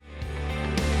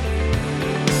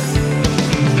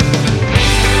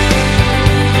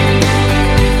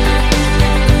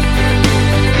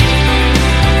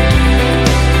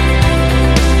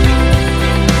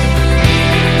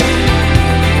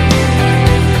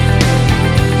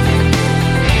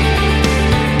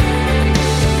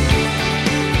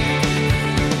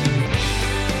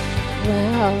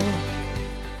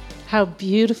how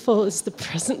beautiful is the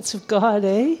presence of God,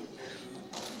 eh?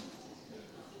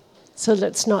 So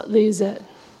let's not lose it.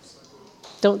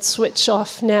 Don't switch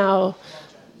off now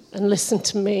and listen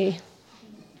to me.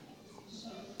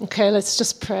 Okay, let's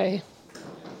just pray.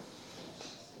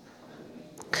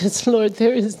 Because, Lord,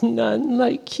 there is none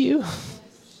like you.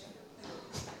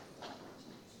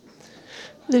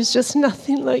 There's just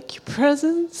nothing like your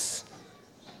presence.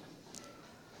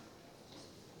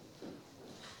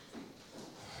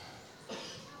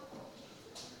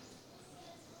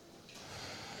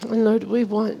 And Lord, we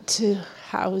want to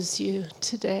house you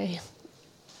today.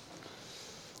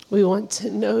 We want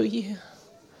to know you,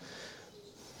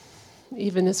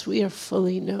 even as we are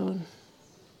fully known.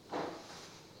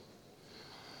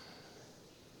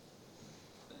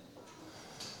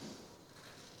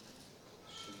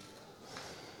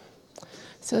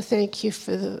 So thank you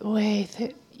for the way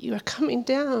that you are coming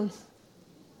down.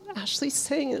 Ashley's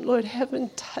saying it, Lord, heaven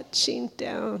touching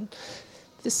down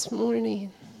this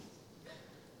morning.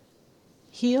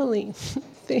 Healing.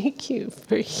 Thank you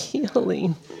for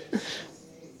healing.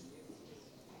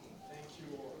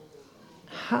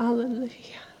 Hallelujah.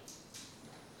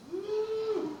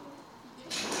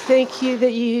 Thank you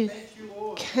that you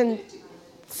can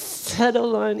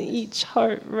settle on each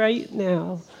heart right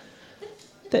now.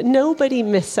 That nobody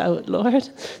miss out, Lord.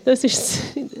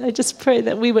 I just pray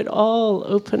that we would all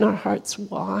open our hearts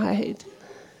wide,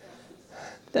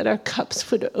 that our cups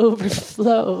would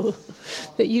overflow,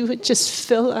 that you would just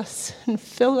fill us and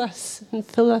fill us and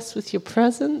fill us with your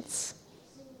presence.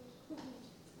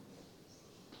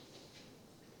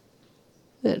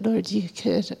 That, Lord, you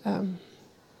could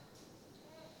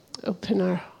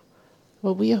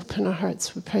we open our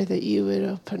hearts. We pray that you would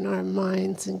open our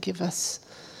minds and give us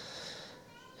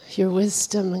your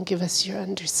wisdom and give us your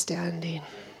understanding.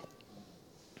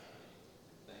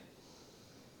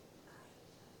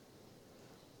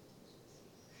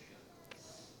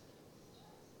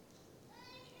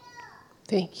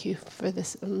 Thank you for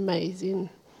this amazing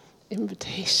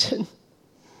invitation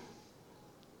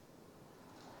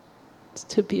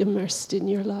to be immersed in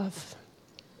your love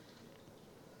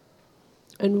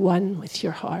and one with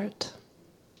your heart.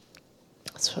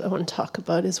 That's what I want to talk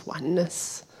about, is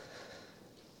oneness.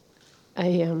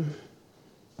 I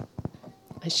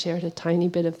shared a tiny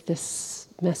bit of this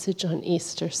message on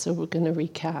Easter, so we're going to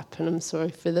recap. And I'm sorry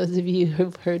for those of you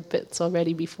who've heard bits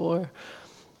already before.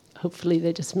 Hopefully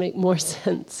they just make more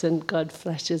sense and God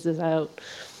fleshes it out.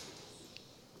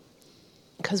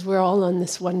 Because we're all on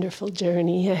this wonderful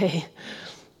journey, eh?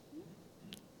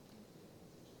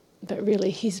 But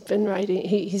really, he's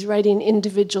writing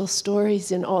individual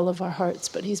stories in all of our hearts,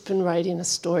 but he's been writing a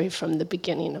story from the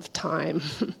beginning of time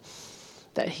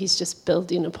that he's just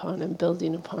building upon and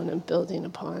building upon and building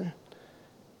upon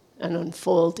and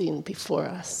unfolding before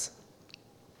us.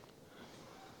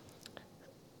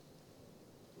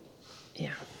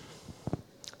 Yeah.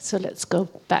 So let's go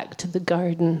back to the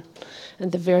garden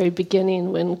and the very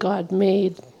beginning when God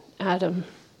made Adam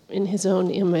in his own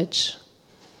image.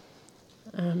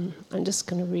 I'm just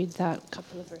going to read that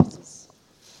couple of verses.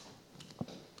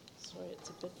 Sorry,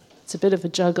 it's a bit of a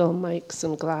juggle, mics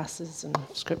and glasses and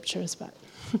scriptures, but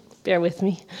bear with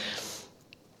me.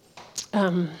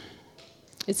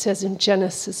 It says in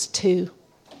Genesis 2,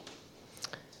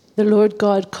 the Lord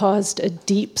God caused a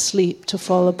deep sleep to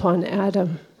fall upon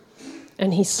Adam,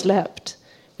 and he slept,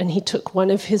 and he took one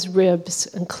of his ribs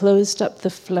and closed up the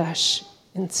flesh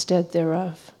instead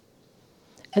thereof.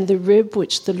 And the rib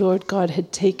which the Lord God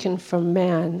had taken from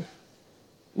man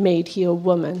made he a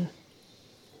woman,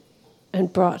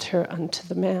 and brought her unto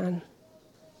the man.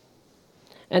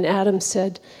 And Adam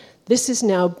said, this is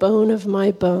now bone of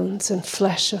my bones and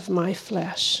flesh of my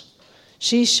flesh.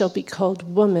 She shall be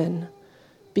called woman,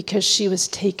 because she was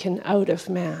taken out of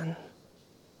man.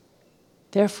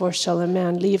 Therefore shall a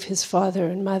man leave his father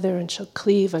and mother, and shall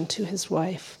cleave unto his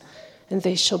wife, and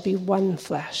they shall be one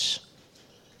flesh.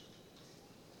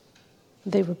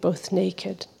 They were both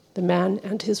naked, the man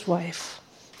and his wife,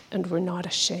 and were not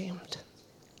ashamed.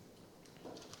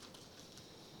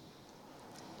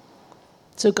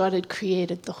 So God had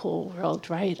created the whole world,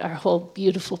 right? Our whole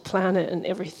beautiful planet and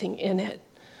everything in it.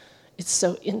 It's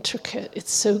so intricate,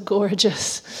 it's so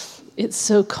gorgeous, it's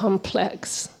so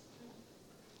complex.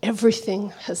 Everything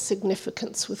has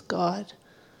significance with God.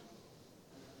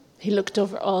 He looked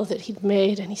over all that he'd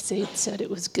made and he said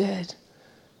it was good.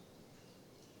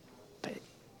 But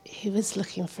he was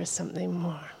looking for something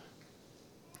more.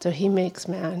 So he makes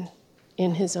man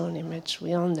in his own image.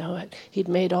 We all know it. He'd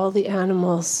made all the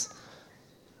animals.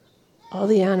 All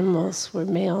the animals were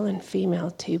male and female,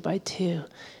 2 by 2.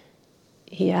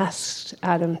 He asked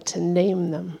Adam to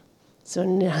name them. So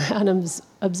now Adam's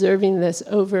observing this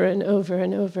over and over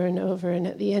and over and over, and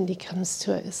at the end he comes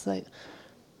to it. It's like,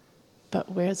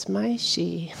 but where's my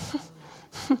she?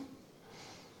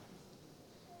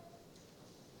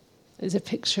 It's a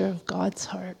picture of God's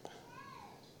heart.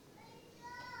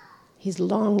 He's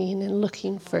longing and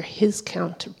looking for his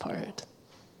counterpart.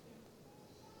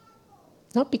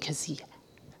 Not because he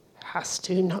has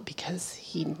to, not because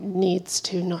he needs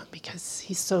to, not because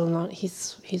he's so long.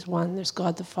 He's one. There's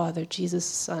God the Father, Jesus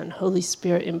the Son, Holy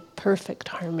Spirit in perfect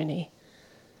harmony.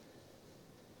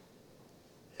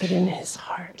 But in his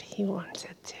heart, he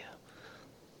wanted to.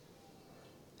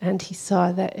 And he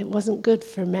saw that it wasn't good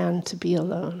for man to be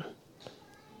alone.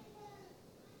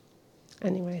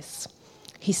 Anyways,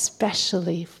 he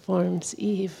specially forms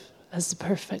Eve as the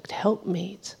perfect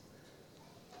helpmate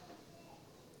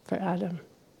for Adam.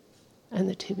 And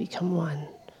the two become one.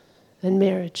 And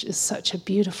marriage is such a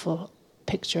beautiful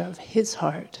picture of his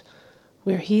heart,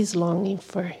 where he's longing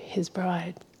for his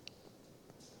bride.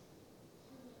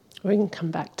 We can come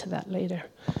back to that later,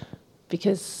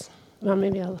 because, well,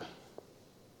 maybe I'll...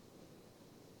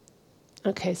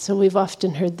 Okay, so we've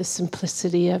often heard the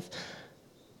simplicity of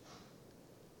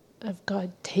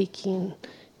God taking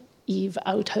Eve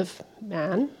out of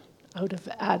man, out of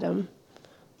Adam.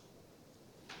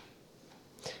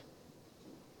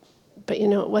 But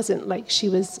it wasn't like she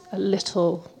was a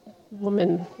little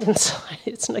woman inside.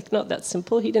 It's like not that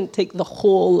simple. He didn't take the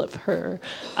whole of her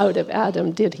out of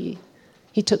Adam, did he?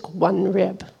 He took one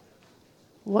rib,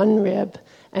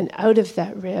 and out of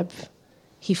that rib,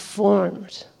 he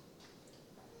formed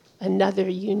another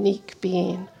unique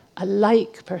being, a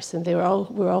like person. We're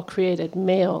all created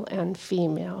male and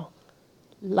female,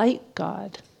 like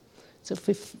God. So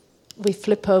if we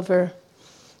flip over,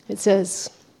 it says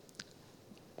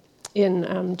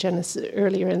in Genesis,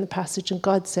 earlier in the passage, and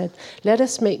God said, "Let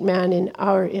us make man in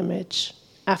our image,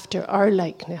 after our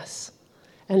likeness,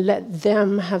 and let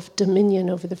them have dominion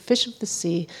over the fish of the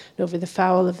sea, and over the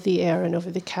fowl of the air, and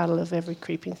over the cattle of every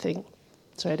creeping thing."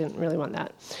 So I didn't really want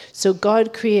that. So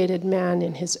God created man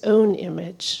in his own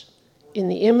image. In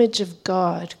the image of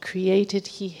God created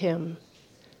he him.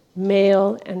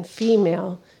 Male and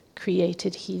female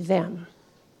created he them.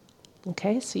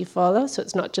 Okay, so you follow? So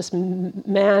it's not just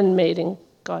man made in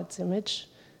God's image.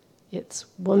 It's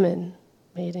woman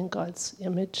made in God's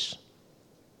image.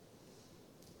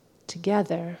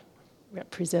 Together,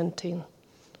 representing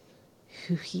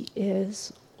who he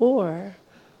is, or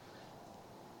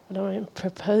what I'm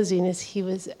proposing is he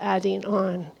was adding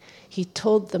on. He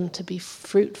told them to be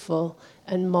fruitful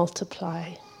and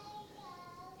multiply.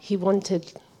 He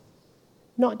wanted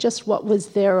not just what was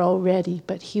there already,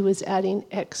 but he was adding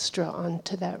extra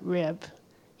onto that rib.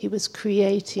 He was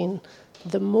creating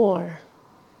the more.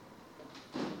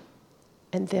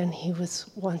 And then he was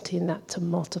wanting that to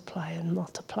multiply and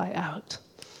multiply out.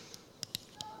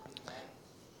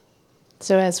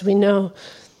 So as we know,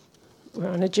 we're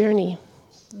on a journey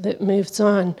that moves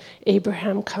on.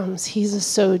 Abraham comes. He's a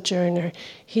sojourner.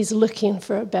 He's looking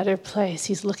for a better place.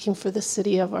 He's looking for the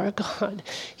city of our God.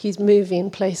 He's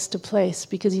moving place to place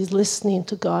because he's listening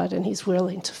to God and he's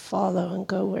willing to follow and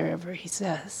go wherever he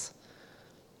says.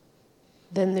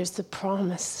 Then there's the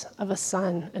promise of a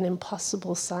son, an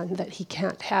impossible son that he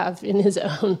can't have in his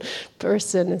own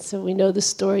person. And so we know the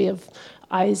story of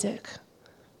Isaac.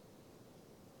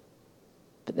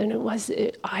 But then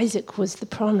Isaac was the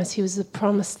promise. He was the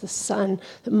promise, the son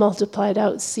that multiplied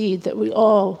out seed, that we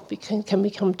all can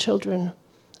become children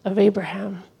of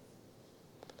Abraham.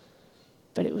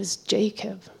 But it was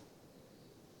Jacob.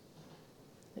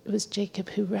 It was Jacob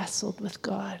who wrestled with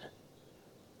God,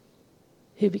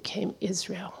 who became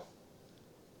Israel.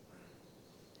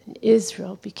 And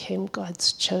Israel became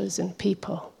God's chosen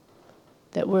people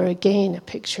that were again a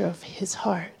picture of his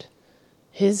heart,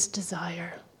 his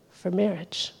desire for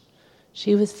marriage.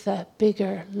 She was that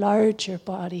bigger, larger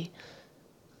body.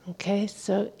 Okay,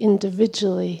 so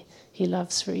individually, he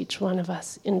loves for each one of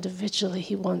us. Individually,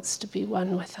 he wants to be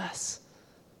one with us.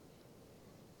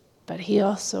 But he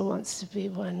also wants to be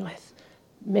one with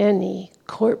many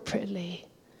corporately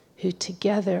who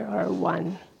together are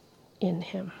one in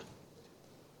him.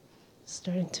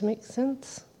 Starting to make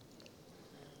sense?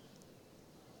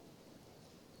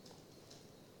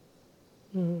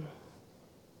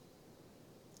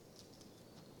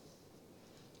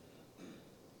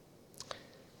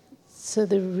 So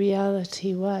the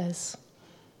reality was,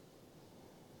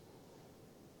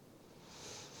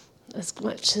 as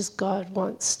much as God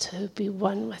wants to be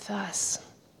one with us,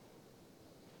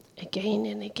 again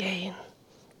and again,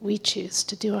 we choose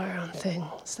to do our own thing.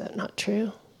 Is that not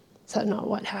true? Is that not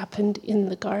what happened in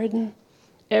the garden?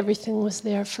 Everything was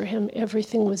there for him.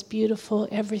 Everything was beautiful.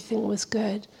 Everything was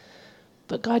good.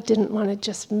 But God didn't want to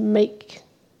just make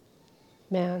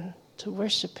man to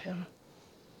worship him.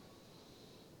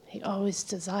 He always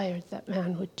desired that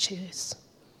man would choose.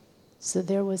 So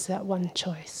there was that one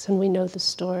choice, and we know the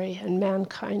story, and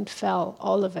mankind fell,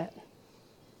 all of it.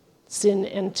 Sin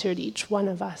entered each one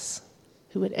of us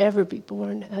who would ever be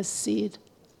born as seed,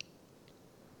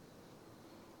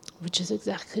 which is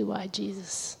exactly why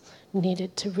Jesus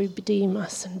needed to redeem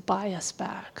us and buy us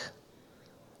back.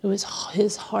 It was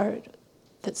his heart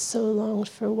that so longed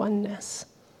for oneness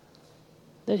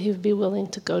that he would be willing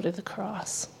to go to the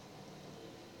cross.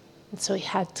 And so he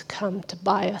had to come to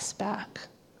buy us back.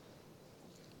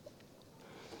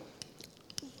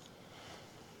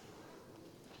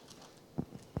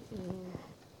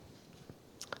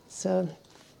 So,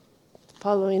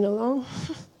 following along,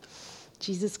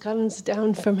 Jesus comes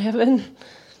down from heaven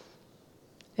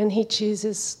and he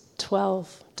chooses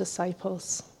 12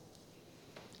 disciples.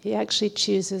 He actually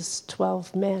chooses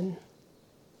 12 men.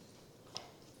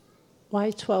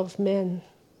 Why 12 men?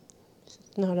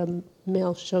 Not a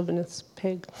male chauvinist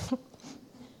pig.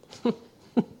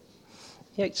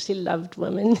 He actually loved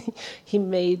women. He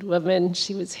made women.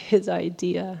 She was his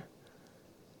idea.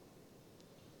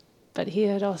 But he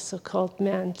had also called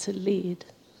man to lead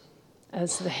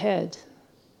as the head,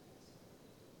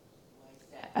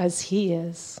 as he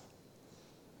is.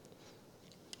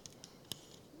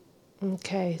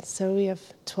 Okay, so we have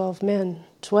 12 men.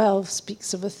 12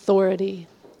 speaks of authority.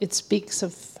 It speaks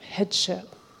of headship.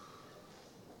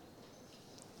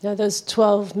 Now, those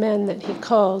 12 men that he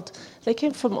called, they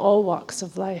came from all walks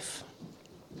of life,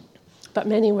 but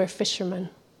many were fishermen.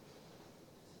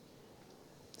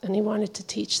 And he wanted to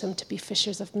teach them to be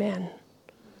fishers of men.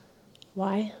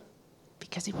 Why?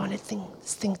 Because he wanted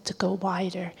this thing to go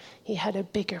wider. He had a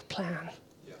bigger plan.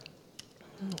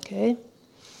 Okay?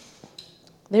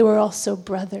 They were also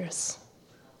brothers.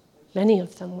 Many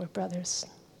of them were brothers.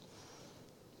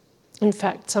 In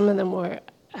fact, some of them were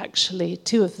actually,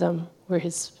 2 of them were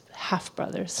his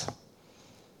half-brothers.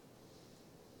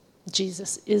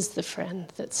 Jesus is the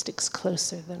friend that sticks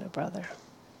closer than a brother.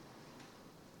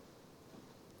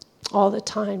 All the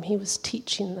time he was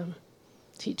teaching them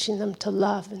to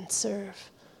love and serve,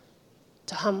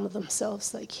 to humble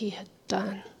themselves like he had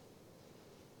done,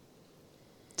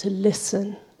 to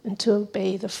listen and to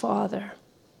obey the Father.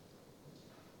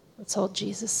 That's all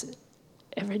Jesus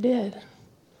ever did.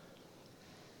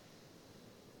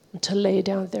 And to lay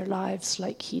down their lives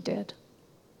like he did.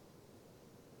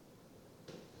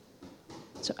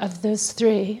 So of those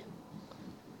 3,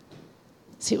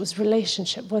 see, it was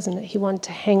relationship, wasn't it? He wanted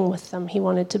to hang with them. He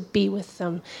wanted to be with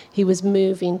them. He was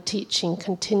moving, teaching,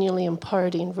 continually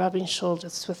imparting, rubbing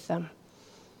shoulders with them.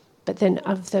 But then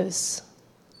of those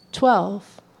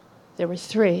 12, there were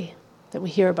 3 that we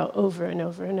hear about over and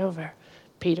over and over.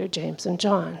 Peter, James, and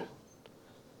John.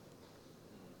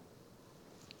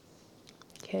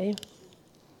 Okay?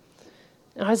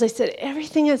 Now, as I said,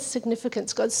 everything has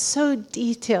significance. God's so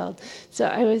detailed. So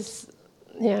I was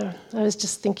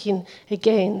just thinking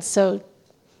again. So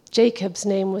Jacob's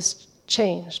name was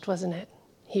changed, wasn't it?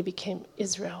 He became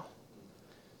Israel.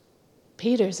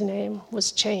 Peter's name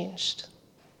was changed.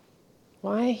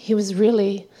 Why? He was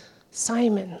really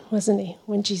Simon, wasn't he?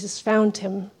 When Jesus found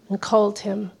him and called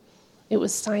him, it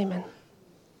was Simon.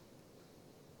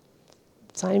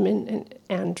 Simon and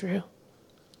Andrew.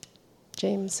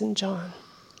 James and John.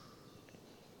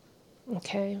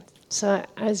 Okay, so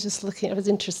I was just looking, I was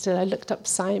interested. I looked up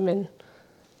Simon,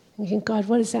 thinking, God,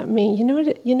 what does that mean? You know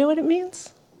what it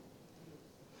means?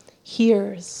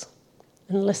 Hears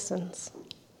and listens.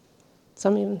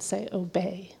 Some even say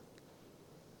obey.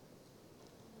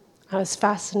 I was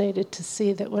fascinated to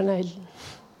see that when I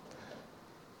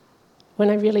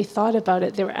really thought about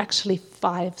it, there were actually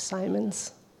 5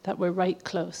 Simons that were right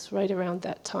close, right around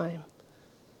that time.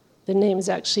 The name is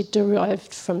actually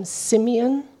derived from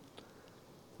Simeon,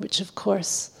 which of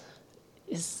course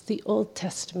is the Old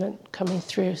Testament coming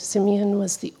through. Simeon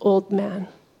was the old man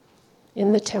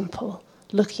in the temple,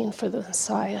 looking for the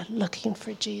Messiah, looking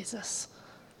for Jesus.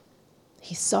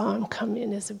 He saw him come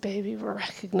in as a baby,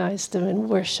 recognized him, and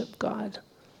worshiped God.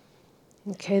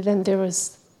 Okay, then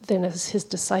as his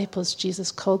disciples,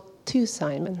 Jesus called 2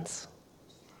 Simons.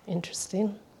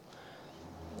 Interesting.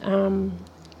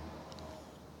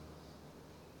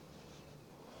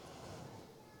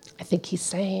 I think he's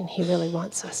saying he really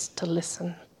wants us to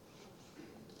listen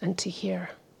and to hear.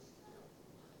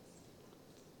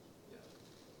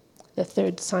 The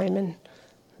 3rd Simon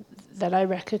that I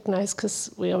recognize,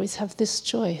 because we always have this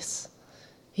choice.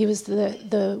 He was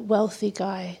the wealthy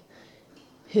guy.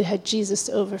 who had Jesus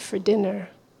over for dinner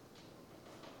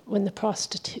when the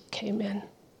prostitute came in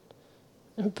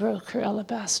and broke her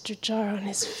alabaster jar on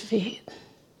his feet,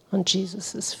 on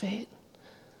Jesus' feet.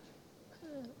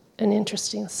 And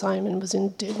interesting, Simon was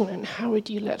indignant. How would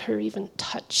you let her even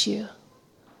touch you?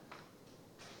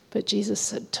 But Jesus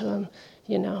said to him,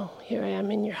 you know, here I am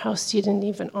in your house. You didn't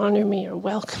even honor me or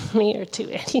welcome me or do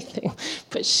anything.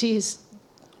 But she's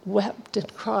wept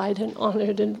and cried and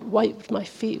honored and wiped my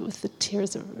feet with the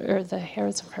the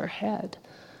hairs of her head.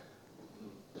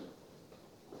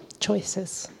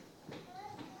 Choices.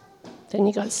 Then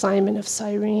you got Simon of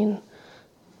Cyrene.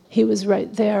 He was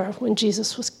right there when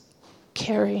Jesus was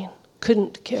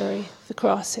couldn't carry the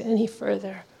cross any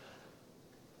further.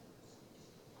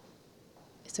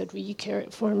 He said, will you carry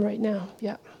it for him right now?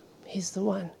 Yeah, he's the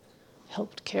one.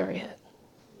 Helped carry it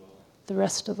the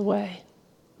rest of the way.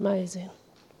 Amazing.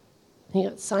 You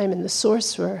got Simon the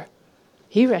sorcerer.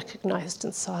 He recognized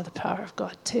and saw the power of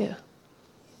God too.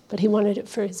 But he wanted it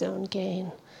for his own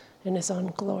gain and his own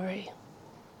glory.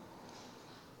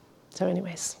 So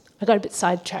anyways, I got a bit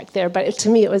sidetracked there, but to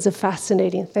me it was a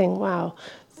fascinating thing. Wow,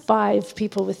 5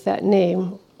 people with that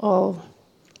name all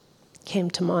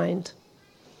came to mind.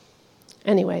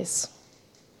 Anyways,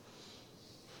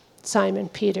 Simon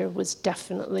Peter was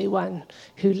definitely one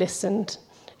who listened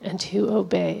and who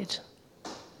obeyed.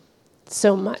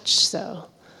 So much so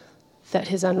that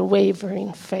his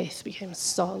unwavering faith became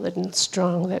solid and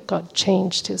strong, that God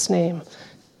changed his name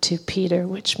to Peter,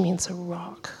 which means a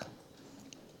rock.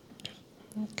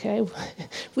 Okay,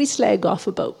 we slag off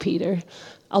about Peter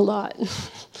a lot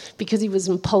because he was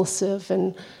impulsive,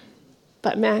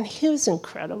 but man, he was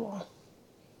incredible.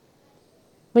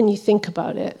 When you think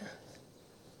about it,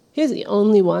 he was the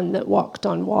only one that walked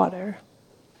on water.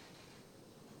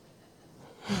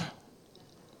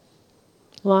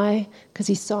 Why? Because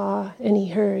he saw and he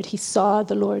heard. He saw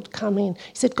the Lord coming.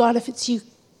 He said, God, if it's you,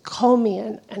 call me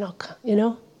and I'll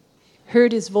come,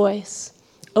 heard his voice,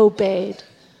 obeyed.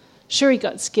 Sure, he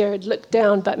got scared, looked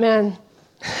down, but man,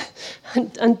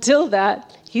 until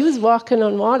that, he was walking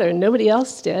on water. Nobody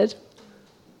else did.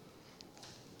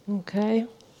 Okay.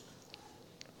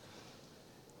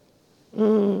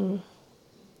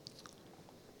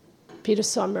 Peter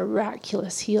saw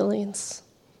miraculous healings.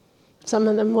 Some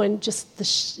of them when just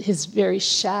his very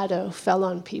shadow fell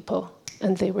on people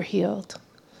and they were healed.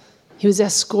 He was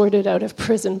escorted out of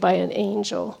prison by an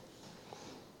angel.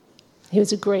 He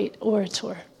was a great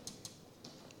orator.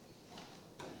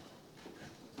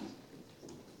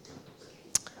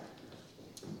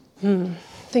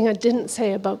 Thing I didn't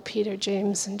say about Peter,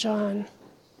 James, and John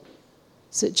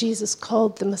is that Jesus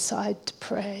called them aside to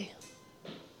pray,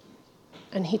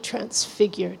 and he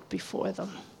transfigured before them.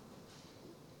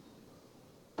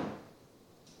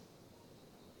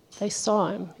 They saw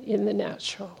him in the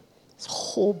natural, his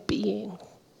whole being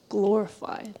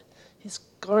glorified, his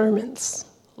garments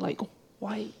like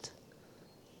white.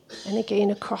 And again,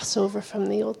 a crossover from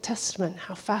the Old Testament.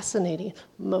 How fascinating.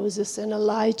 Moses and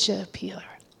Elijah appear.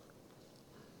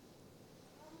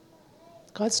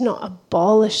 God's not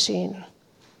abolishing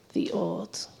the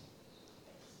old.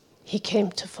 He came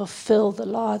to fulfill the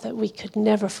law that we could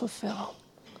never fulfill.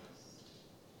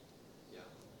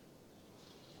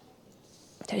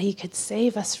 That he could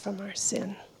save us from our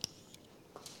sin.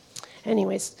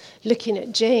 Anyways, looking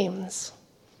at James,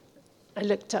 I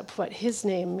looked up what his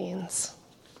name means.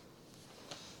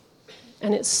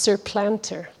 And it's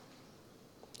surplanter.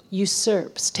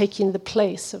 Usurps, taking the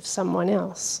place of someone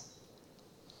else.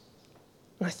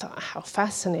 And I thought, how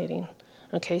fascinating.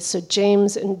 Okay, so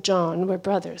James and John were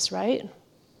brothers, right?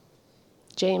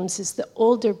 James is the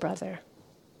older brother.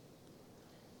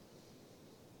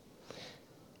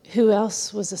 Who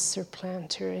else was a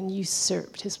supplanter and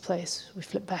usurped his place? We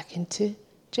flip back into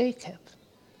Jacob.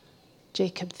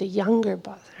 Jacob, the younger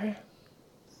brother,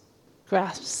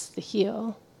 grasps the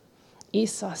heel.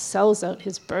 Esau sells out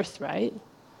his birthright.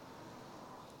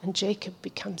 And Jacob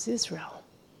becomes Israel,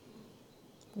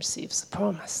 receives the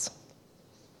promise.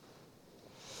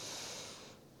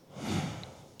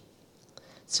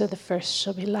 So the first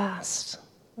shall be last,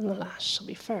 and the last shall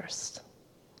be first.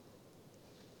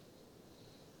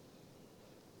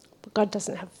 But God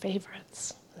doesn't have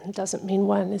favorites. It doesn't mean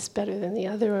one is better than the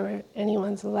other or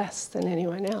anyone's less than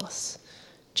anyone else.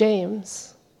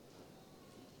 James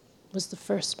was the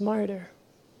first martyr.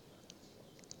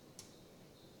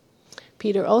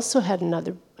 Peter also had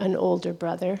an older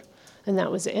brother, and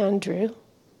that was Andrew.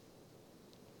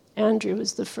 Andrew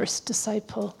was the first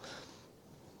disciple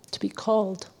to be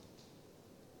called.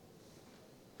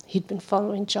 He'd been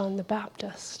following John the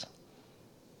Baptist.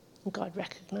 And God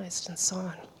recognized and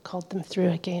saw and called them through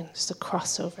again. It's a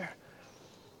crossover.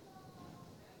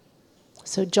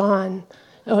 So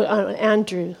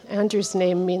Andrew's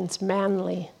name means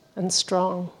manly and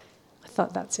strong. I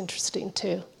thought that's interesting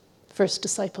too. First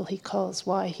disciple he calls.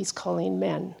 Why? He's calling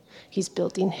men. He's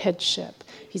building headship.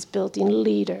 He's building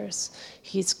leaders.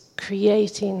 He's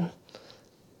creating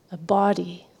a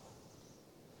body.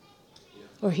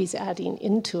 Or he's adding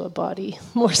into a body,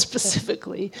 more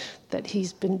specifically, that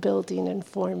he's been building and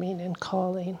forming and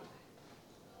calling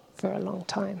for a long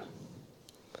time.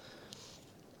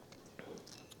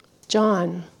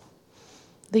 John,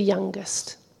 the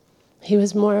youngest, he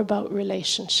was more about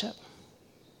relationship.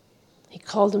 He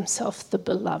called himself the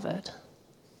Beloved.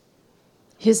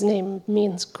 His name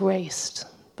means graced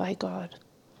by God,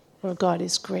 or God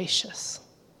is gracious.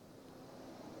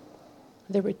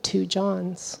 There were 2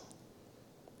 Johns.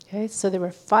 Okay, so there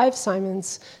were 5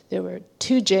 Simons, there were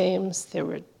 2 James, there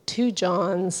were 2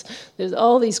 Johns. There's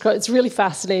all these. It's really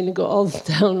fascinating to go all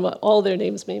down what all their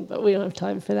names mean, but we don't have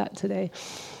time for that today.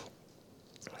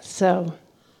 So,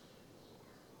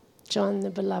 John the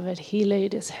Beloved, he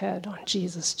laid his head on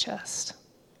Jesus' chest.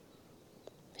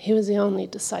 He was the only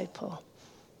disciple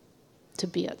to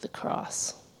be at the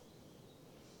cross.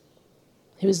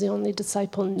 He was the only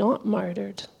disciple not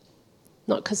martyred.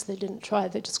 Not because they didn't try,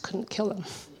 they just couldn't kill him.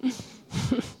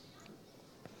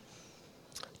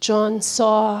 John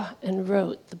saw and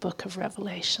wrote the book of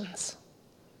Revelations.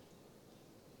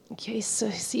 Okay, so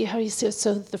see how you see it?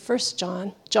 So the first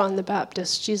John, John the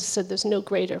Baptist, Jesus said there's no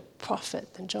greater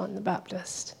prophet than John the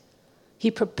Baptist.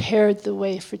 He prepared the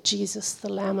way for Jesus,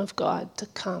 the Lamb of God, to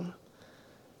come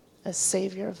as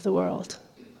Savior of the world.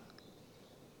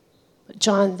 But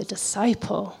John the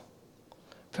disciple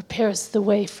prepares the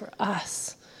way for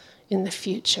us in the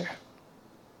future.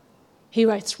 He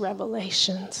writes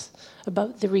Revelations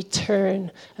about the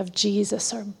return of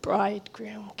Jesus, our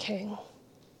bridegroom king.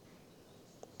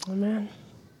 Amen.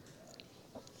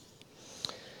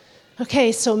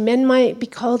 Okay, so men might be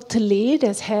called to lead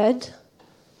as head,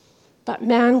 but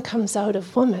man comes out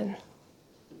of woman,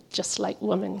 just like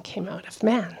woman came out of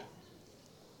man.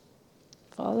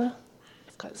 Follow?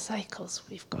 We've got cycles,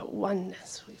 we've got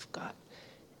oneness, we've got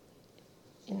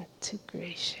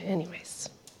integration. Anyways,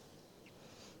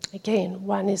 again,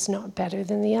 one is not better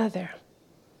than the other.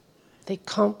 They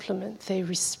complement, they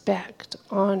respect,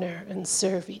 honor, and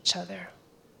serve each other.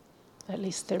 At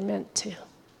least they're meant to.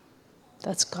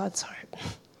 That's God's heart.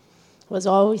 It was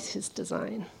always his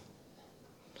design.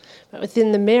 But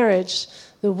within the marriage,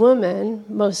 the woman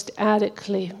most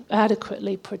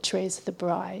adequately portrays the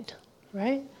bride,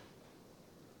 right?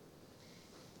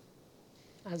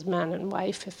 As man and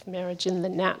wife, if marriage in the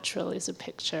natural is a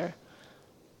picture,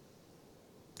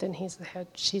 then he's the head,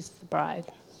 she's the bride.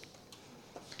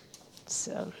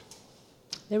 So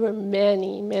there were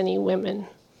many, many women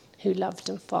who loved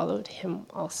and followed him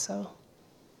also.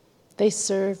 They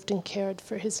served and cared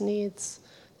for his needs.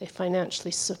 They financially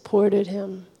supported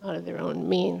him out of their own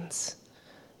means.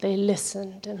 They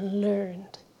listened and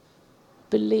learned,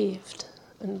 believed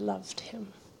and loved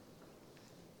him.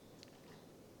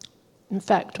 In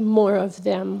fact, more of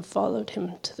them followed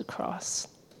him to the cross.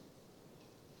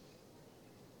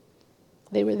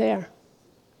 They were there.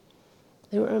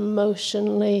 They were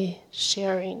emotionally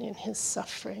sharing in his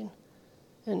suffering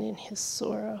and in his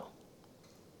sorrow.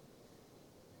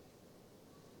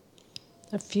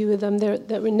 A few of them,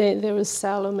 there was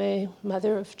Salome,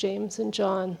 mother of James and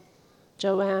John,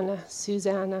 Joanna,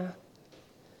 Susanna.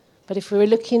 But if we were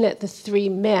looking at the 3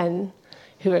 men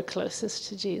who were closest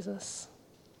to Jesus,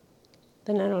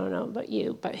 then I don't know about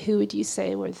you, but who would you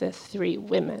say were the 3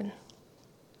 women?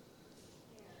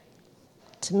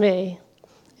 To me,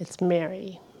 it's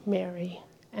Mary, Mary,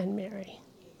 and Mary.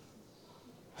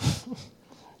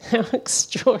 How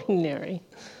extraordinary.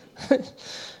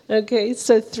 Okay,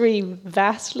 so 3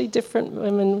 vastly different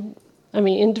women,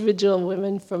 individual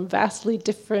women from vastly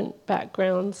different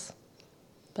backgrounds,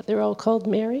 but they're all called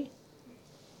Mary.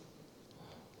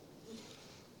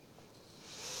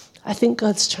 I think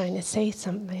God's trying to say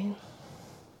something.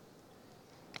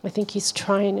 I think he's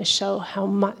trying to show how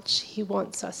much he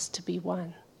wants us to be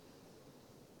one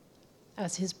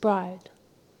as his bride,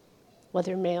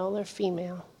 whether male or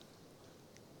female.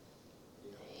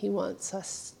 He wants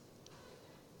us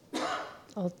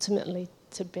ultimately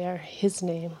to bear his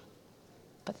name,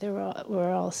 but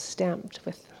we're all stamped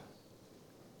with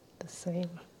the same.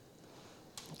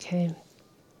 Okay.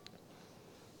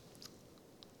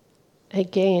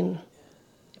 Again,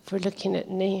 if we're looking at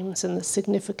names and the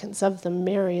significance of them,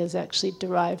 Mary is actually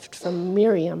derived from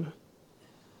Miriam.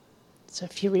 So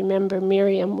if you remember,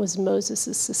 Miriam was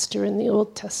Moses' sister in the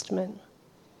Old Testament.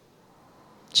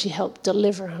 She helped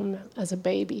deliver him as a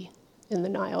baby in the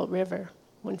Nile River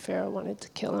when Pharaoh wanted to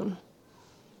kill him.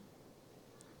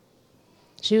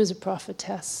 She was a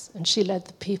prophetess, and she led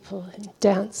the people in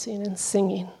dancing and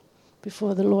singing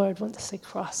before the Lord once they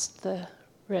crossed the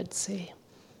Red Sea.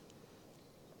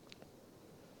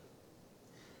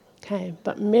 Okay,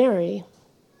 but Mary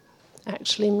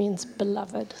actually means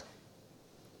beloved,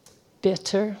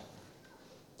 bitter,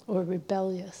 or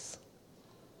rebellious,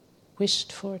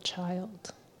 wished for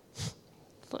child.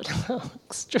 How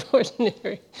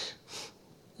extraordinary.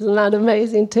 Isn't that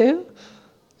amazing too?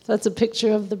 If that's a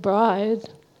picture of the bride,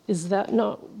 is that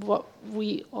not what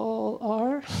we all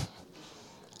are?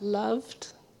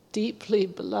 Loved, deeply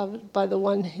beloved by the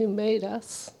one who made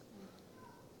us.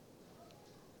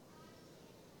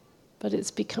 But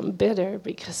it's become bitter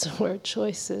because of our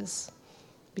choices,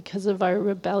 because of our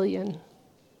rebellion.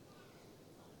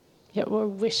 Yet we're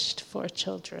wished for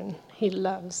children. He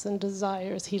loves and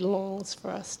desires, he longs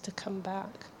for us to come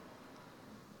back.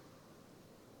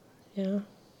 Yeah?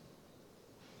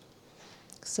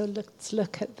 So let's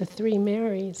look at the three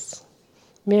Marys.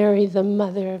 Mary, the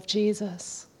mother of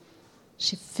Jesus.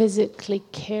 She physically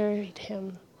carried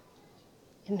him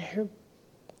in her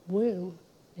womb,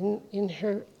 in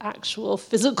her actual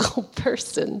physical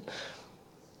person.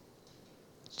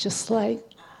 Just like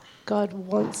God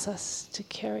wants us to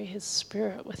carry his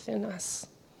spirit within us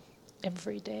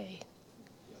every day.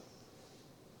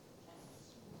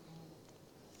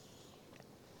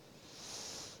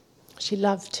 She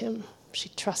loved him. She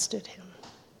trusted him.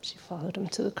 She followed him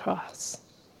to the cross.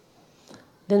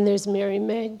 Then there's Mary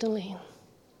Magdalene.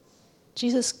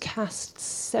 Jesus cast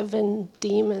 7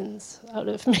 demons out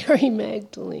of Mary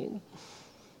Magdalene.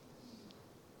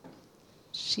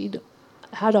 She'd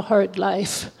had a hard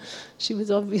life. She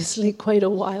was obviously quite a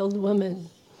wild woman.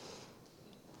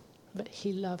 But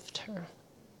he loved her.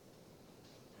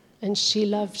 And she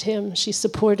loved him. She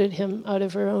supported him out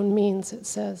of her own means, it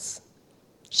says.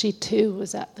 She too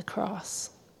was at the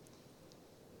cross.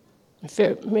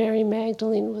 Mary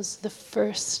Magdalene was the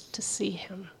first to see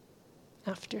him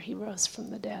after he rose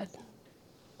from the dead,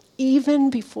 even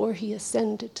before he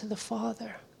ascended to the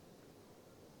Father.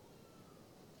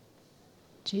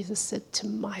 Jesus said, to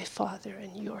my Father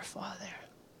and your Father,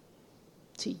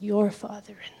 to your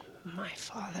Father and my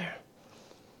Father.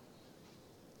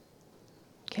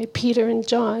 Okay, Peter and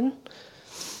John,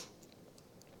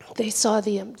 they saw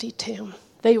the empty tomb.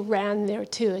 They ran there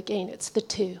too. Again, it's the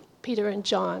two, Peter and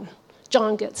John.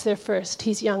 John gets there first.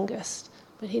 He's youngest,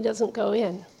 but he doesn't go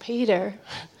in. Peter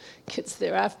gets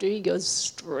there after he goes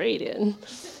straight in.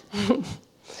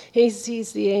 He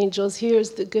sees the angels,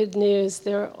 hears the good news.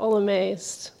 They're all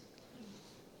amazed.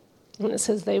 And it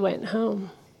says they went home.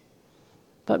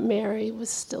 But Mary was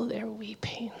still there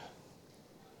weeping.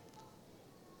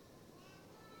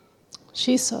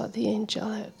 She saw the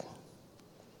angelic.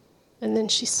 And then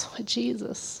she saw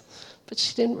Jesus, but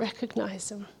she didn't recognize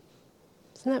him.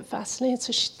 Isn't that fascinating?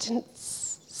 So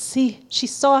she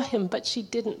saw him, but she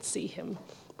didn't see him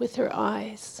with her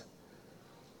eyes.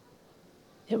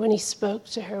 And when he spoke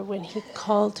to her, when he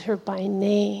called her by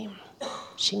name,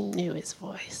 she knew his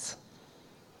voice.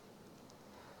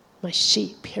 My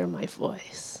sheep hear my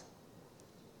voice.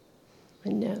 I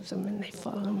know them and they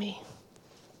follow me.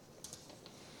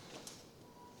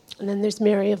 And then there's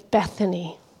Mary of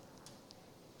Bethany.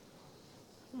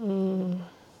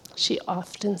 She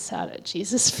often sat at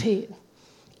Jesus' feet,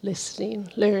 listening,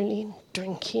 learning,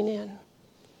 drinking in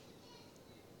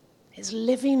his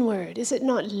living word. Is it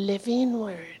not living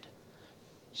word?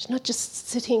 She's not just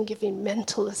sitting giving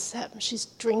mental assent. She's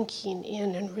drinking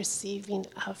in and receiving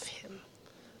of him.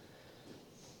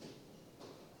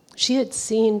 She had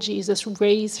seen Jesus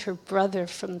raise her brother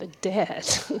from the dead.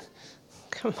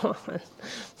 Come on.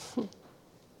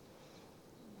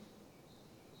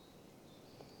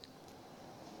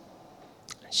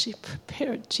 She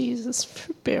prepared Jesus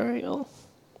for burial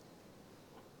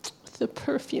with the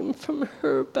perfume from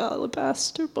her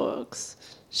alabaster box.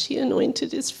 She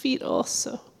anointed his feet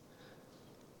also,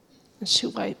 and she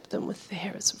wiped them with the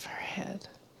hairs of her head.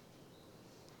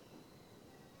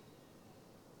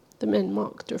 The men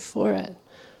mocked her for it,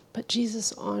 but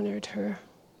Jesus honored her.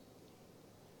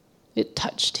 It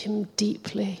touched him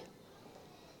deeply.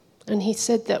 And he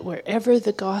said that wherever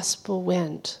the gospel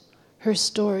went, her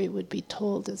story would be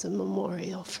told as a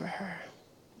memorial for her.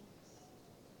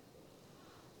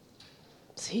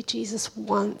 See, Jesus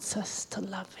wants us to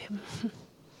love him.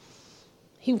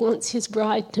 He wants his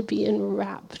bride to be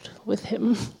enwrapped with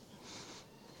him.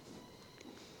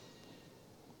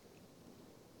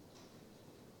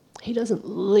 He doesn't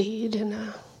lead in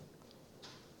a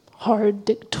hard,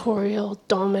 dictatorial,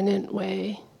 dominant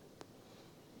way.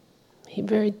 He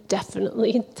very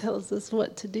definitely tells us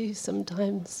what to do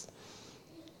sometimes.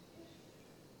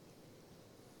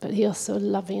 But he also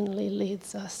lovingly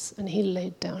leads us, and he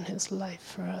laid down his life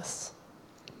for us.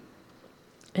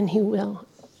 And he will.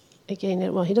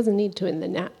 Again, well, he doesn't need to in the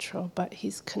natural, but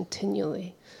he's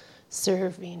continually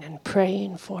serving and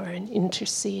praying for and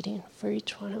interceding for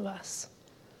each one of us.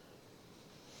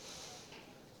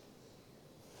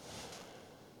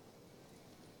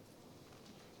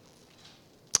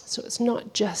 So it's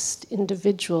not just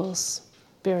individuals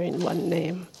bearing one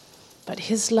name, but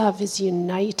his love is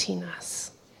uniting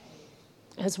us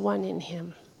as one in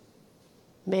him,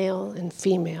 male and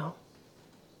female,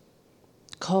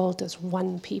 called as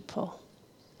one people,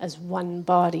 as one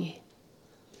body,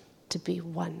 to be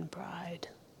one bride.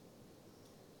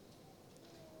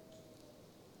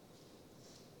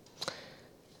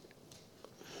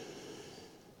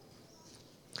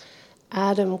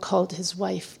 Adam called his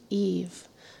wife Eve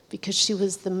because she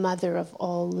was the mother of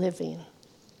all living.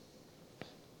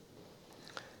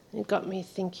 It got me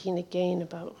thinking again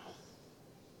about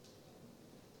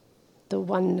the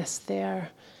oneness there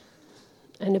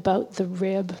and about the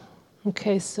rib.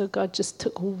 Okay, so God just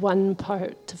took one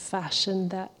part to fashion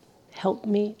that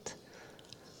helpmeet.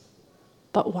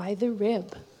 But why the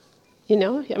rib? You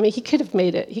know, I mean, he could have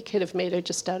made her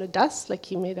just out of dust like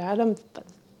he made Adam, but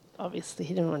obviously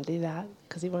he didn't want to do that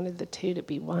because he wanted the two to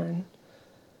be one.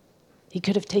 He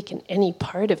could have taken any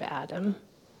part of Adam,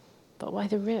 but why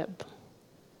the rib?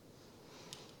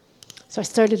 So I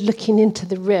started looking into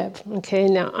the rib. Okay,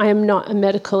 now I am not a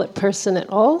medical person at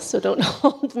all, so don't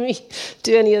hold me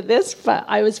to any of this, but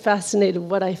I was fascinated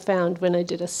what I found when I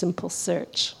did a simple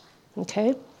search.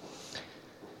 Okay?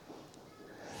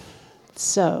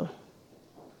 So,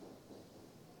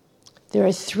 there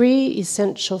are 3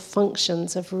 essential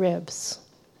functions of ribs: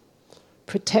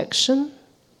 protection,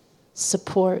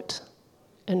 support,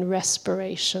 and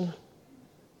respiration.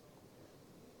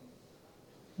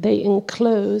 They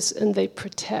enclose and they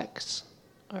protect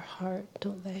our heart,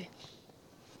 don't they?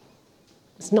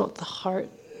 It's not the heart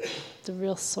the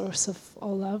real source of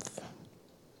all love.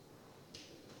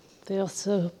 They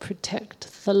also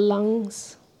protect the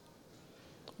lungs.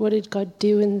 What did God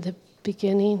do in the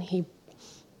beginning? He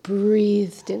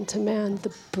breathed into man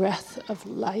the breath of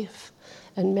life,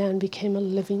 and man became a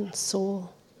living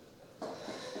soul.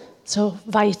 So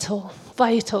vital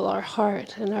our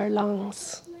heart and our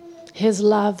lungs. His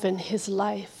love and his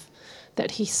life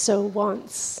that he so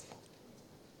wants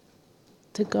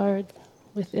to guard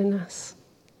within us.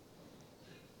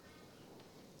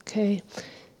 Okay,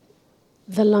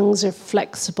 the lungs are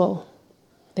flexible.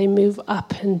 They move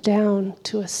up and down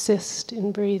to assist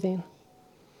in breathing.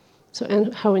 So,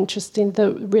 and how interesting,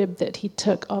 the rib that he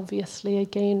took, obviously,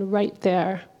 again, right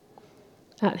there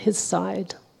at his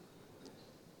side,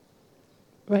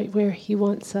 right where he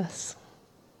wants us.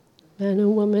 Man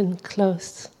and woman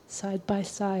close, side by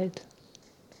side.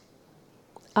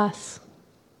 Us,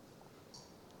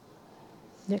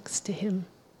 next to him,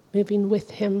 moving with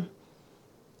him.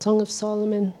 Song of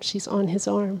Solomon, she's on his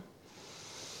arm.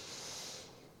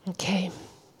 Okay.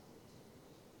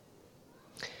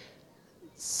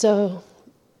 So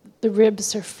the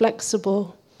ribs are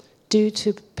flexible due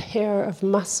to a pair of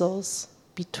muscles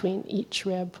between each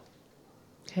rib.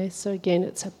 Okay, so again,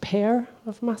 it's a pair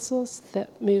of muscles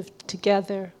that move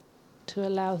together to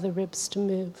allow the ribs to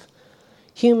move.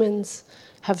 Humans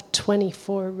have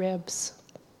 24 ribs,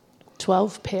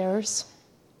 12 pairs,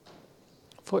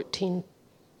 14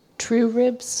 true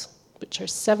ribs, which are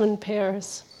 7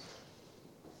 pairs,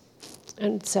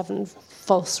 and 7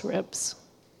 false ribs.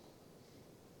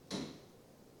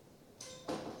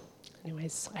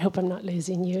 Anyways, I hope I'm not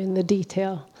losing you in the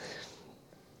detail.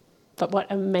 But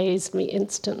what amazed me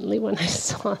instantly when I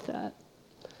saw that,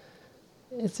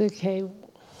 it's okay.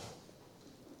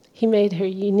 He made her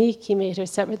unique, he made her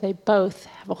separate. They both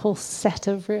have a whole set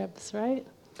of ribs, right?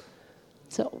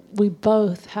 So we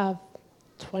both have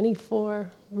 24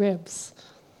 ribs.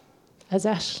 As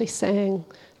Ashley sang,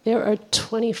 there are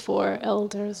 24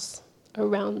 elders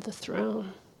around the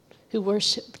throne who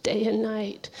worship day and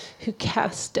night, who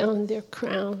cast down their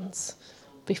crowns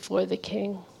before the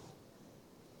King.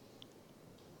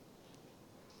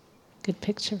 Good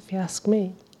picture, if you ask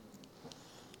me.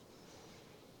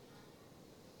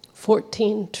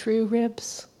 14 true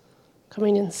ribs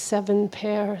coming in 7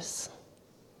 pairs.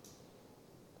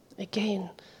 Again,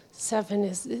 7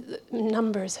 is,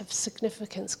 numbers have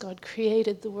significance. God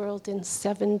created the world in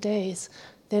 7 days.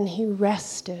 Then he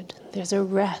rested. There's a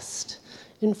rest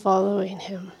in following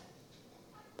him.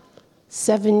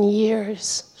 7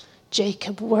 years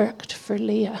Jacob worked for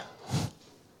Leah.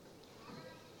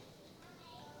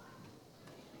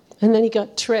 And then he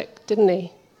got tricked, didn't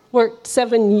he? Worked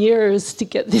 7 years to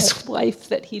get this wife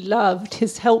that he loved,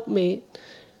 his helpmate.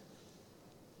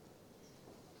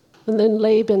 And then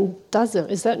Laban doesn't.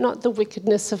 Is that not the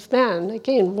wickedness of man?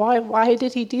 Again, why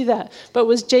did he do that? But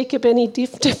was Jacob any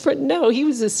different? No, he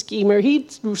was a schemer. He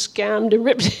scammed and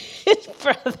ripped his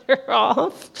brother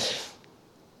off.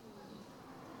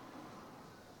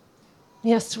 He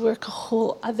has to work a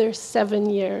whole other 7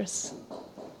 years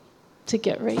to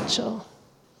get Rachel.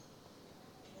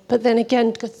 But then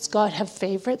again, does God have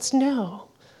favorites? No.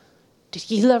 Did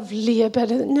he love Leah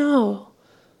better? No.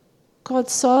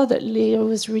 God saw that Leah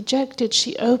was rejected.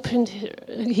 He opened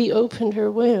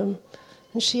her womb,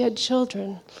 and she had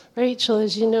children. Rachel,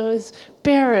 as you know, is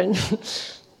barren.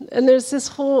 And there's this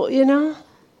whole,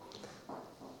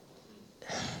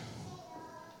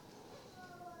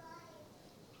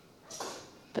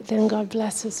 But then God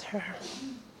blesses her.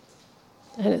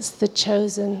 And it's the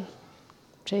chosen.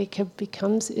 Jacob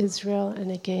becomes Israel,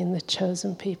 and again the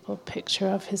chosen people, picture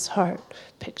of his heart,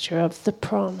 picture of the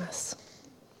promise.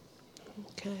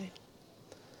 Okay.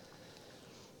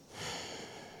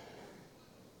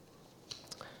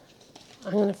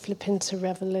 I'm going to flip into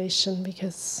Revelation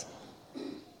because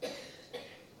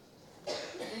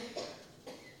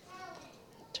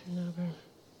turn over.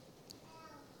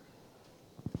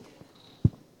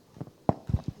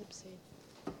 Oopsie.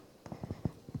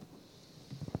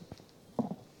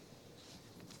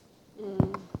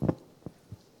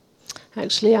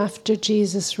 Actually, after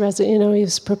Jesus he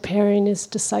was preparing his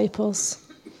disciples.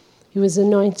 He was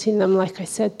anointing them, like I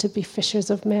said, to be fishers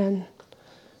of men,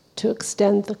 to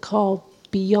extend the call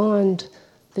beyond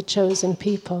the chosen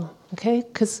people. Okay?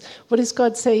 Because what is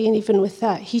God saying even with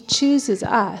that? He chooses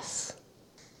us.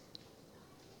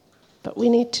 But we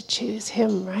need to choose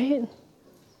him, right?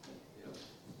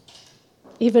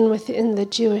 Even within the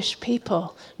Jewish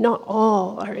people, not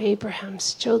all are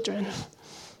Abraham's children.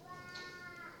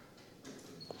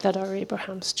 That are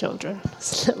Abraham's children.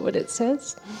 Is that what it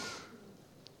says?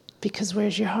 Because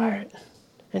where's your heart?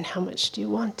 And how much do you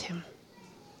want him?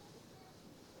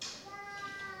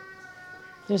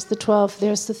 There's the 12,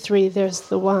 there's the 3, there's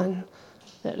the 1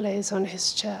 that lays on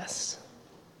his chest.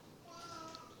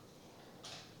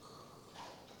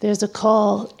 There's a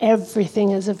call. Everything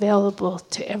is available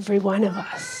to every one of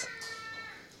us.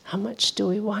 How much do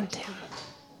we want him?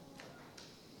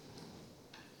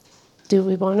 Do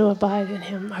we want to abide in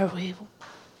him? Are we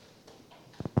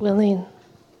willing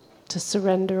to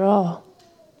surrender all?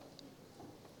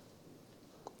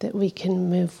 That we can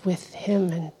move with him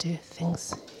and do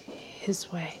things his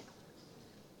way.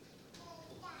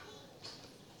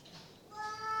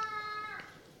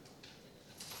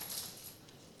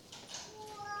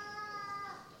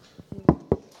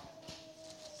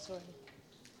 Sorry.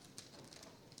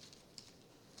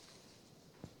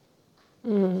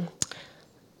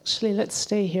 Actually, let's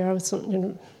stay here.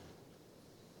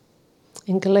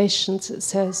 In Galatians it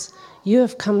says, "You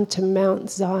have come to Mount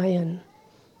Zion,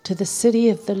 to the city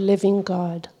of the living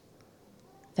God,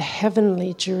 the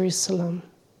heavenly Jerusalem.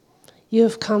 You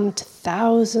have come to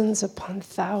thousands upon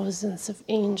thousands of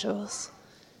angels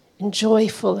in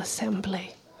joyful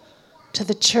assembly, to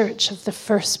the church of the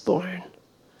firstborn,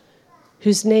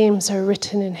 whose names are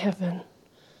written in heaven.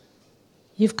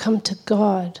 You've come to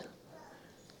God,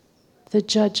 the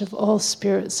judge of all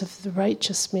spirits of the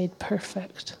righteous made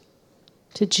perfect,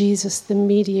 to Jesus, the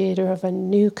mediator of a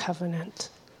new covenant,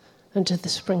 and to the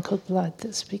sprinkled blood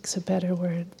that speaks a better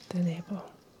word than Abel."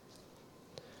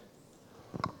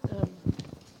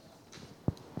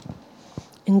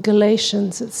 In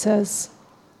Galatians it says,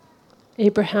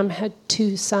 Abraham had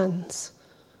 2 sons,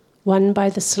 one by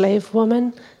the slave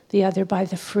woman, the other by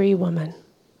the free woman.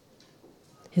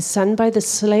 His son by the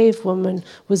slave woman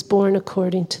was born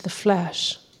according to the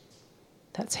flesh.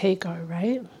 That's Hagar,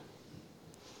 right?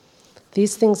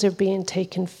 These things are being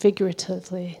taken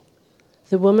figuratively.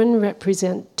 The women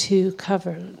represent 2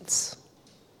 covenants.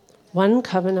 One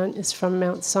covenant is from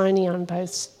Mount Sinai by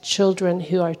children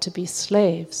who are to be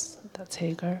slaves. That's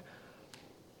Hagar.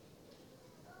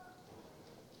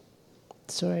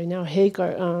 Sorry, now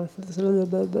Hagar. Blah,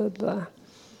 blah, blah, blah.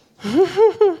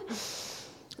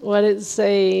 What it's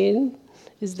saying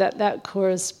is that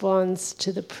corresponds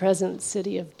to the present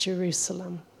city of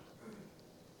Jerusalem.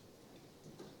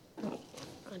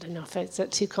 I don't know if it's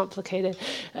too complicated.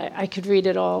 I could read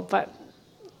it all, but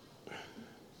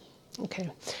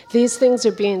okay. These things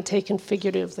are being taken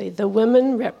figuratively. The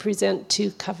women represent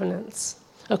 2 covenants.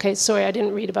 Okay, sorry, I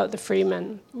didn't read about the free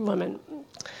woman.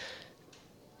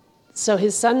 So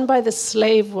his son by the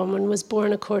slave woman was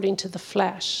born according to the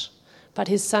flesh, but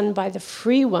his son by the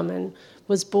free woman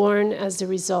was born as the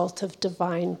result of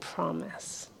divine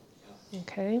promise.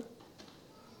 Okay?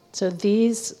 So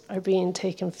these are being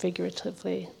taken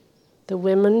figuratively. The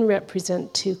women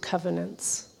represent two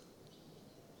covenants.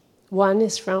 One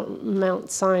is from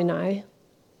Mount Sinai,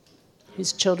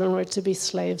 whose children were to be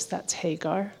slaves, that's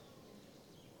Hagar.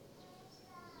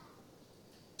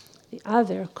 The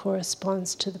other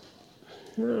corresponds to the...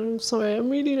 No, I'm sorry, I'm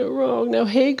reading it wrong. Now,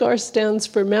 Hagar stands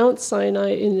for Mount Sinai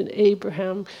in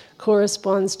Abraham,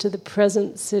 corresponds to the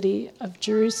present city of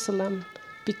Jerusalem,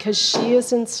 because she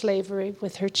is in slavery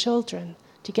with her children.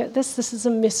 Do you get this? This is a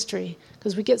mystery,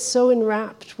 because we get so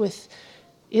enwrapped with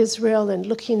Israel and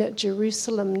looking at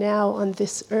Jerusalem now on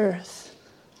this earth.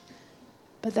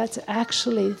 But that's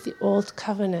actually the Old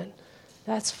Covenant.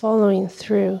 That's following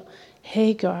through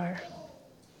Hagar.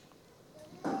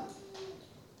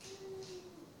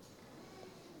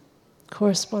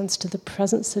 Corresponds to the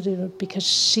present city because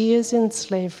she is in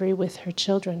slavery with her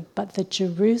children, but the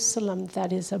Jerusalem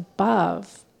that is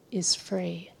above is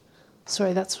free.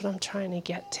 Sorry, that's what I'm trying to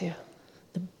get to.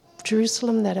 The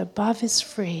Jerusalem that above is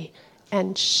free,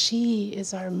 and she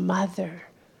is our mother,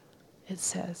 it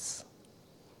says.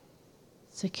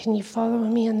 So can you follow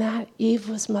me in that? Eve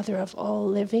was mother of all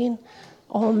living.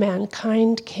 All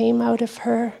mankind came out of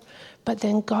her, but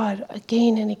then God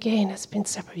again and again has been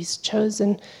separate. He's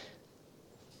chosen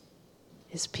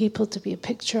his people to be a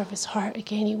picture of his heart.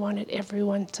 Again, he wanted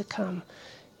everyone to come.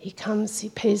 He comes, he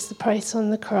pays the price on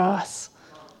the cross.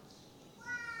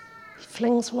 He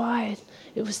flings wide.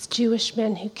 It was Jewish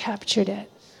men who captured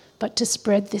it. But to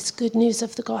spread this good news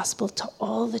of the gospel to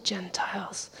all the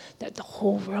Gentiles, that the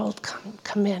whole world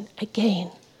come in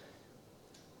again.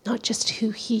 Not just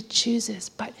who he chooses,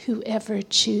 but whoever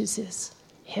chooses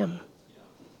him.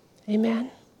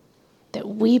 Amen? That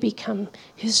we become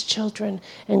his children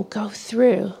and go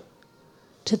through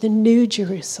to the new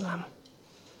Jerusalem,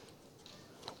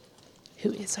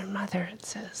 who is our mother, it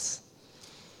says.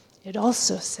 It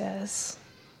also says,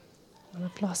 and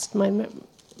I've lost my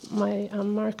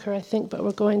marker, I think, but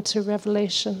we're going to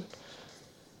Revelation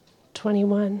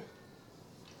 21.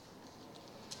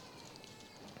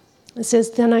 It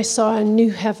says, "Then I saw a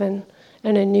new heaven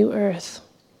and a new earth,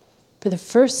 for the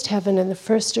first heaven and the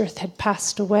first earth had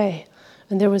passed away,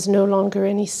 and there was no longer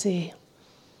any sea.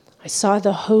 I saw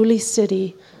the holy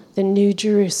city, the new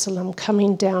Jerusalem,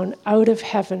 coming down out of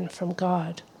heaven from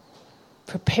God,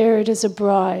 prepared as a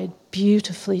bride,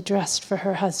 beautifully dressed for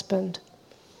her husband.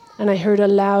 And I heard a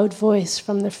loud voice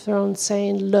from the throne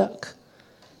saying, 'Look,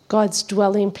 God's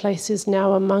dwelling place is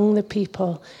now among the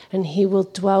people, and he will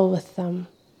dwell with them.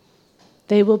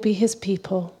 They will be his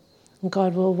people, and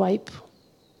God will wipe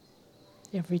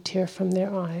every tear from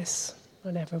their eyes.'"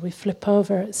 Whenever we flip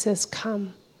over, it says,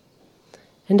 "Come,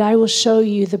 and I will show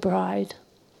you the bride,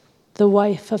 the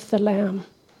wife of the Lamb."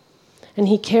 And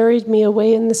he carried me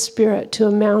away in the Spirit to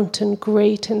a mountain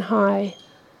great and high,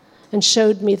 and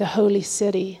showed me the holy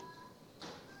city,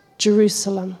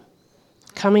 Jerusalem,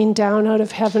 coming down out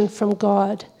of heaven from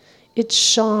God. It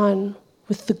shone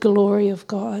with the glory of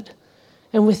God,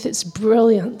 and with its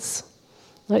brilliance,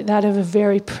 like that of a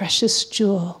very precious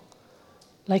jewel,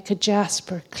 like a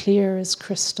jasper, clear as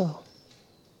crystal.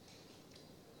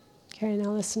 Okay,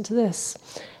 now listen to this.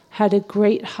 Had a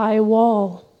great high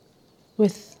wall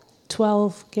with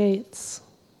 12 gates,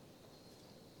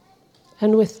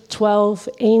 and with 12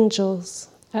 angels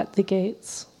at the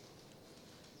gates.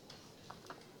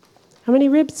 How many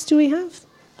ribs do we have?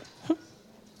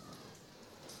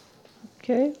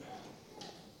 Okay.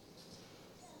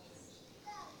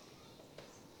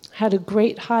 Had a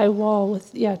great high wall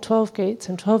with 12 gates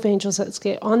and 12 angels at its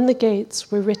gate. On the gates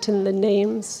were written the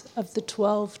names of the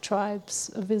 12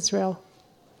 tribes of Israel.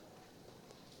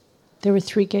 There were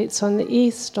 3 gates on the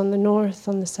east, on the north,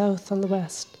 on the south, on the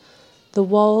west. The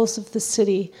walls of the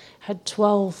city had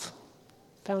 12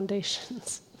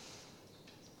 foundations.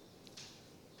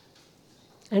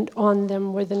 And on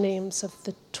them were the names of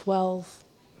the 12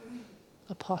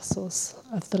 apostles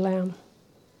of the Lamb.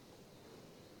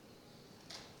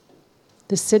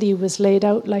 The city was laid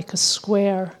out like a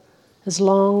square, as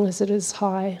long as it is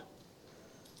high.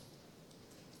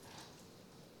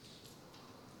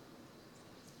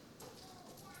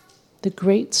 The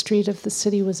great street of the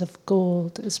city was of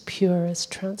gold, as pure as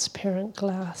transparent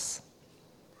glass.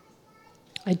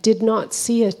 I did not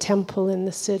see a temple in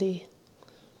the city,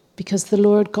 because the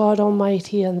Lord God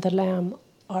Almighty and the Lamb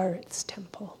are its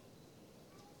temple.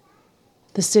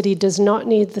 The city does not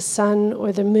need the sun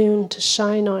or the moon to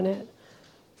shine on it,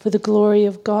 for the glory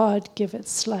of God give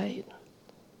its light.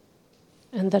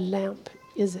 and the lamp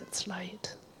is its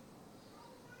light.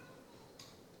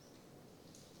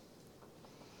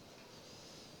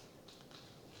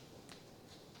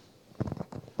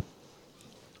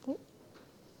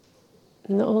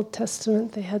 In the Old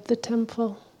Testament, they had the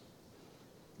temple.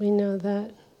 We know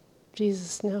that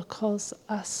Jesus now calls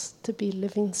us to be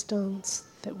living stones,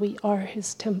 that we are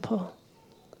his temple.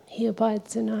 He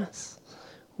abides in us.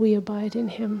 We abide in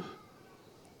him.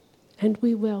 And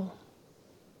we will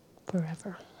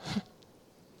forever.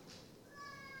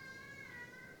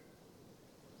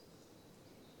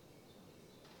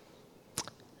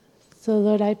 So,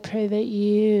 Lord, I pray that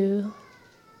you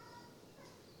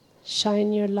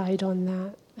shine your light on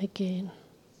that again.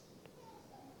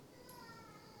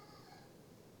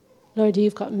 Lord,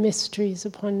 you've got mysteries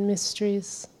upon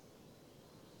mysteries.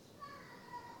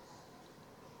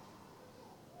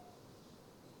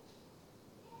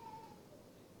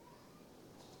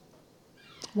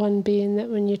 One being that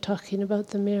when you're talking about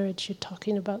the marriage, you're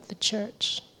talking about the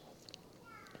church.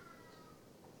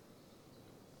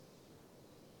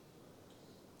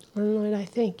 And Lord, I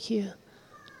thank you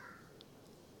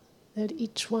that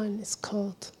each one is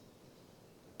called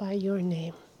by your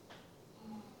name.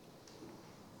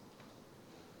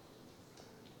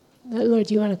 That,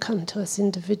 Lord, you want to come to us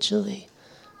individually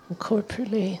and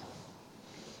corporately.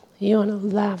 You want to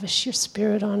lavish your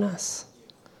Spirit on us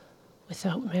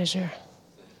without measure.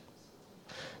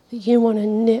 That you want to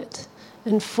knit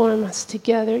and form us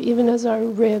together, even as our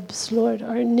ribs, Lord,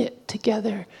 are knit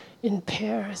together in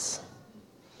pairs.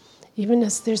 Even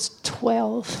as there's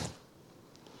 12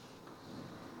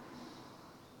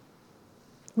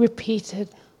 repeated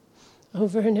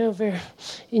over and over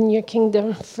in your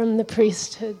kingdom, from the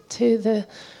priesthood to the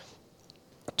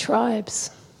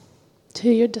tribes,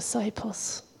 to your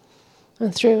disciples,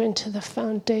 and through into the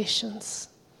foundations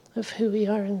of who we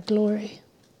are in glory.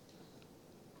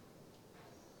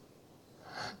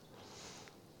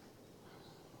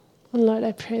 And Lord,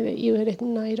 I pray that you would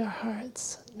ignite our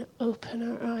hearts and open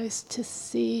our eyes to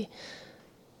see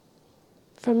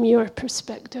from your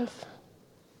perspective.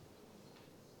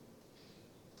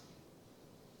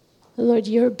 Lord,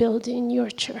 you're building your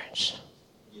church.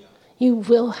 Yeah. You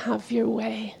will have your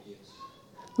way. Yes.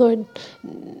 Lord,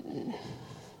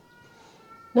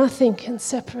 nothing can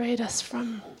separate us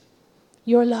from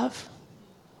your love.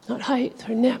 Not height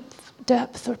or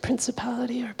depth or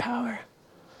principality or power.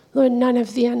 Lord, none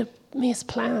of the enemy's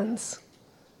plans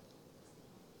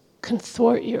can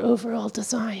thwart your overall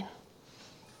design.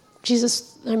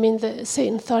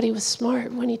 Satan thought he was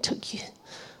smart when he took you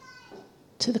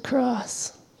to the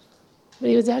cross. But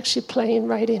he was actually playing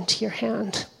right into your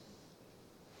hand.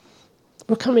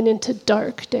 We're coming into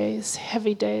dark days,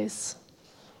 heavy days,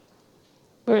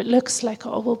 where it looks like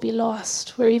all will be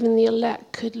lost, where even the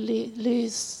elect could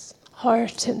lose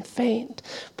heart and faint.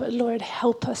 But Lord,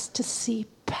 help us to see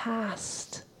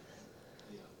past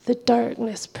the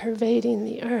darkness pervading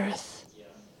the earth,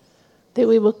 that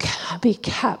we will be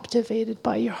captivated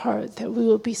by your heart, that we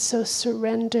will be so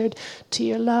surrendered to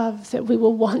your love, that we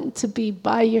will want to be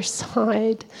by your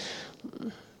side,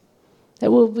 that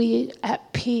we'll be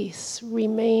at peace,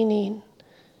 remaining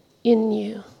in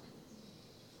you.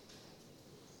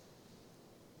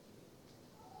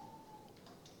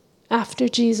 After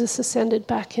Jesus ascended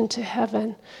back into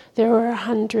heaven, there were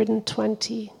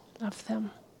 120 of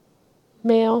them,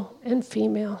 male and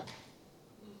female,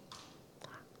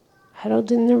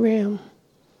 huddled in the room,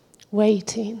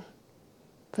 waiting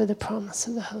for the promise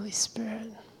of the Holy Spirit.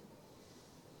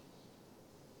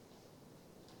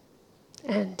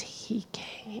 And he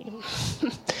came,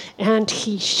 and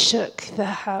he shook the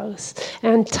house,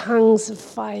 and tongues of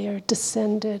fire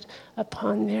descended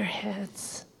upon their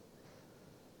heads.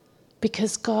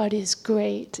 Because God is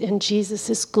great, and Jesus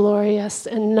is glorious,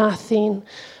 and nothing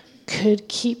could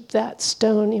keep that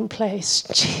stone in place.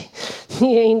 The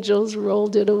angels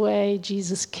rolled it away.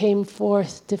 Jesus came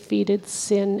forth, defeated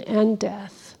sin and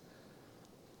death.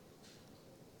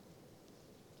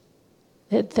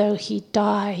 That though he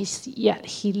dies, yet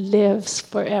he lives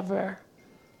forever,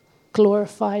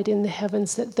 glorified in the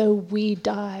heavens, that though we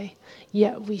die,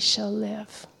 yet we shall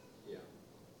live. Yeah.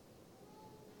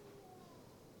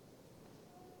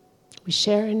 We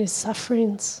share in his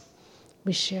sufferings.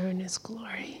 We share in his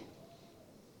glory.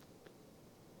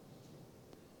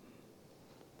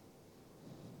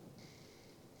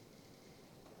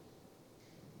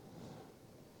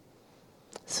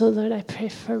 So, Lord, I pray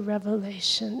for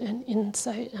revelation and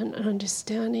insight and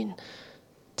understanding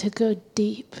to go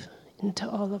deep into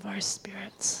all of our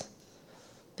spirits,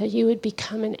 that you would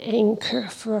become an anchor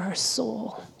for our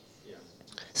soul,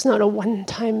 It's not a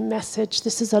one-time message.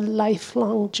 This is a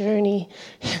lifelong journey.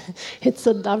 It's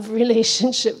a love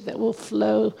relationship that will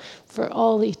flow for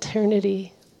all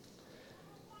eternity.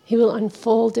 He will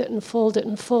unfold it, unfold it,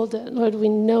 unfold it. Lord, we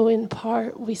know in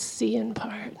part, we see in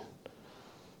part.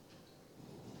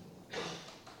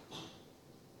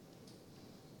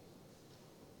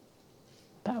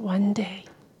 But one day,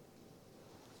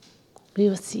 we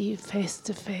will see you face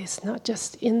to face, not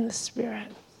just in the Spirit,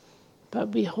 but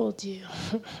behold you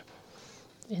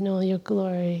in all your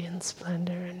glory and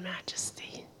splendor and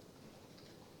majesty.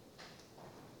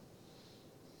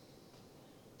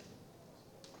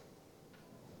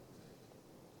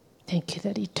 Thank you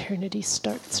that eternity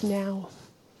starts now.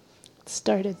 It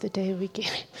started the day we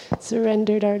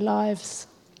surrendered our lives.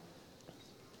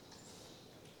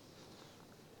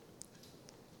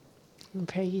 And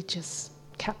pray you just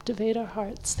captivate our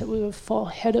hearts, that we would fall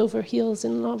head over heels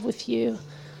in love with you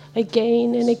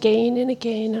again and again and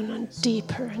again, and on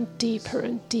deeper and deeper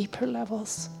and deeper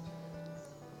levels.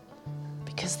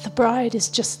 Because the bride is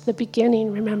just the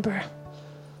beginning, remember.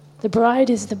 The bride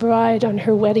is the bride on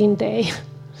her wedding day.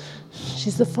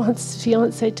 She's the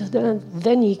fiancée to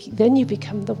then you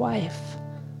become the wife.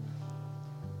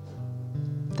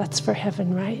 That's for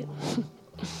heaven, right?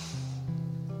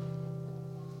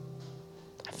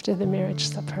 After the marriage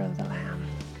supper of the Lamb.